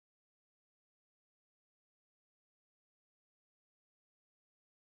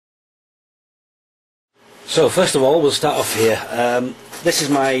So first of all, we'll start off here. This is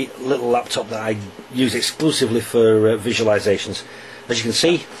my little laptop that I use exclusively for visualizations. As you can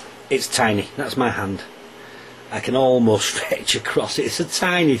see, it's tiny. That's my hand. I can almost stretch across it. It's a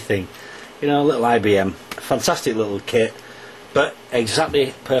tiny thing, you know, a little IBM. Fantastic little kit, but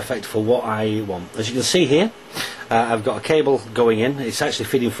exactly perfect for what I want. As you can see here, I've got a cable going in. It's actually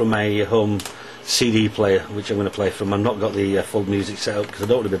feeding from my home CD player, which I'm going to play from. I've not got the full music set up because I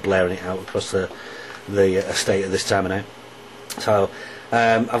don't want to be blaring it out across the estate at this time of night. So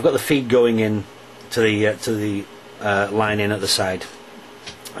I've got the feed going in to the line in at the side.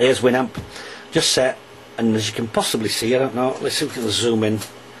 Here's Winamp, just set, and as you can possibly see, I don't know, let's see if we can zoom in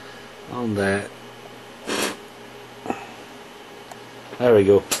on there. There we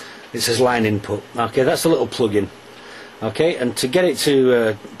go. It says line input. Okay, that's a little plug-in. Okay, and to get it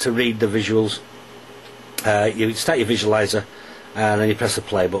to read the visuals, you start your visualizer and then you press the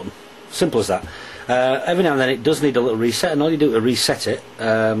play button. Simple as that. Every now and then it does need a little reset, and all you do to reset it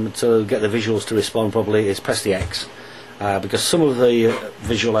to get the visuals to respond properly is press the X, because some of the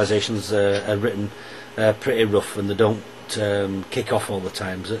visualizations are written pretty rough and they don't kick off all the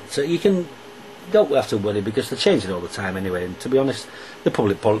time. So you don't have to worry because they're changing all the time anyway, and to be honest, the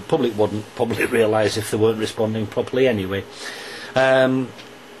public wouldn't probably realise if they weren't responding properly anyway. But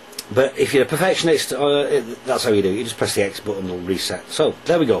if you're a perfectionist, that's how you do it. You just press the X button and it'll reset. So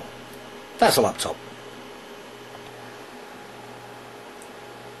there we go. That's a laptop.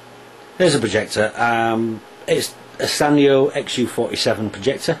 There's a projector. It's a Sanyo XU47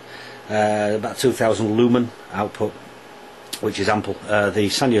 projector, about 2000 lumen output, which is ample. The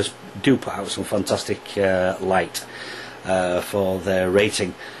Sanyos do put out some fantastic light for their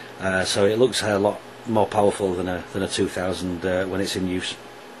rating, so it looks a lot more powerful than a 2000 when it's in use.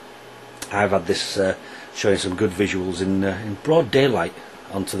 I've had this showing some good visuals in broad daylight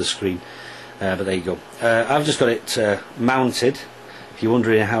onto the screen. But there you go. I've just got it mounted. If you're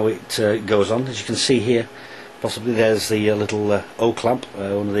wondering how it goes on, as you can see here, possibly there's the little O clamp,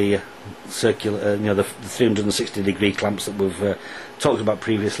 one of the circular, the 360-degree clamps that we've talked about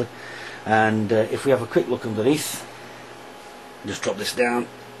previously. And if we have a quick look underneath, just drop this down.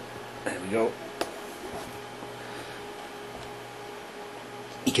 There we go.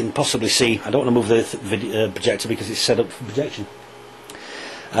 You can possibly see. I don't want to move the projector because it's set up for projection.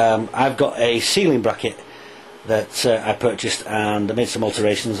 I've got a ceiling bracket that I purchased, and I made some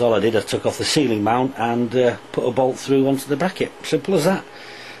alterations. All I did, I took off the ceiling mount and put a bolt through onto the bracket. Simple as that.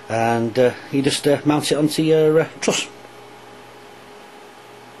 And you just mount it onto your truss.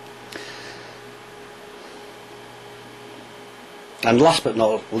 And last but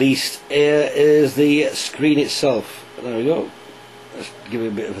not least, here is the screen itself. There we go. Let's give it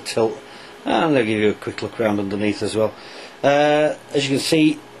a bit of a tilt, and I'll give you a quick look around underneath as well. As you can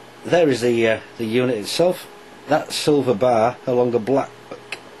see, there is the unit itself. That silver bar along the black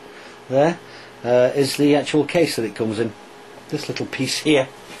there is the actual case that it comes in. This little piece here,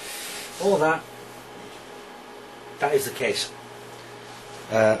 all that is the case.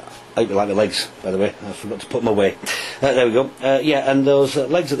 I hope you like the legs, by the way. I forgot to put them away. There we go. Yeah, and those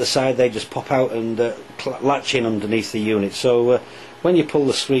legs at the side, they just pop out and latch in underneath the unit. So when you pull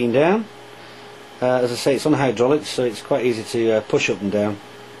the screen down, as I say, it's on hydraulics, so it's quite easy to push up and down.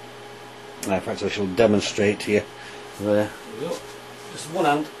 In fact, I shall demonstrate to you. There we go. Just one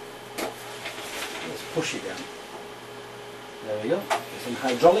hand. Let's push it down. There we go. It's on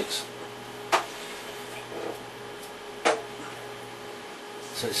hydraulics.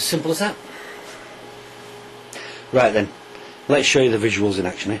 So it's as simple as that. Right then, let's show you the visuals in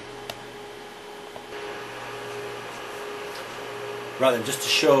action here. Right then, just to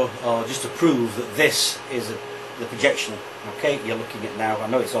show, or just to prove that this is the projection, okay, you're looking at now. I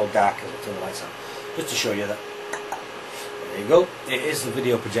know it's all dark as I turn the lights on. Just to show you that. There you go. It is the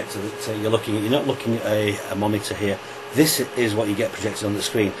video projector that you're looking at. You're not looking at a monitor here. This is what you get projected on the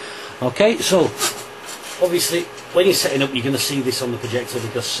screen. Okay, so obviously when you're setting up, you're going to see this on the projector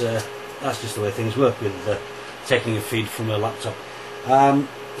because that's just the way things work with taking a feed from a laptop.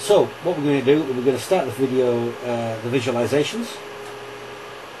 So what we're going to do, we're going to start the video, the visualizations.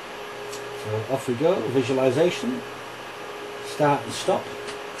 So off we go, visualization, start and stop.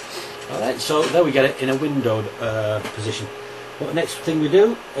 Alright, so there we get it in a windowed position. What the next thing we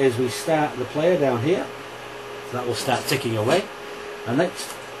do is we start the player down here. So that will start ticking away. And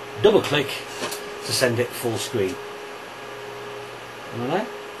next, double click to send it full screen. Alright,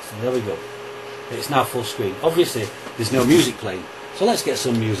 so there we go. It's now full screen. Obviously there's no music playing, so let's get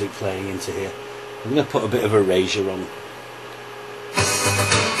some music playing into here. I'm going to put a bit of erasure on.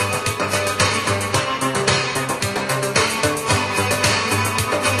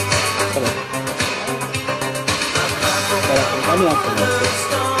 coming on from this.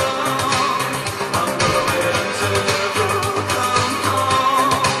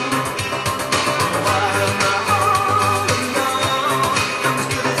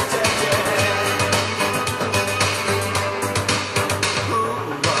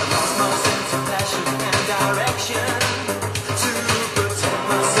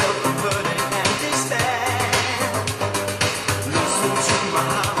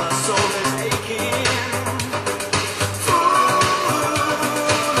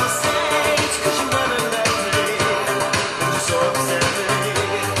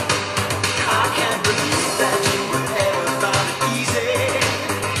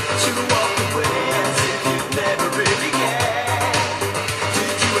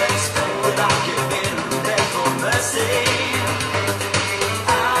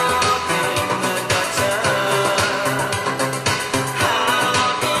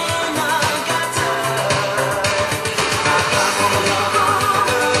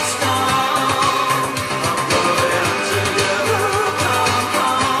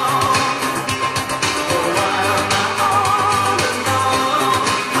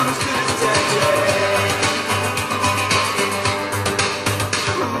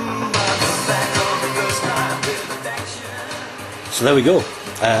 So there we go.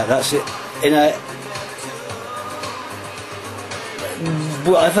 That's it. In a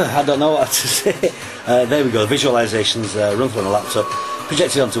whatever, I don't know what to say. There we go. The visualizations run through on a laptop,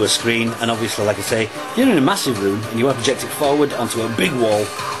 projected onto a screen, and obviously, like I say, if you're in a massive room and you want to project it forward onto a big wall,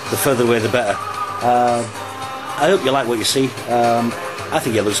 the further away the better. I hope you like what you see. I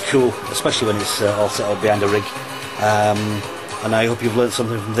think it looks cool, especially when it's all set up behind a rig. And I hope you've learned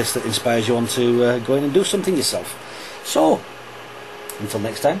something from this that inspires you on to go in and do something yourself. So, until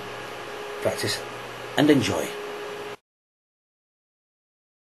next time, practice and enjoy.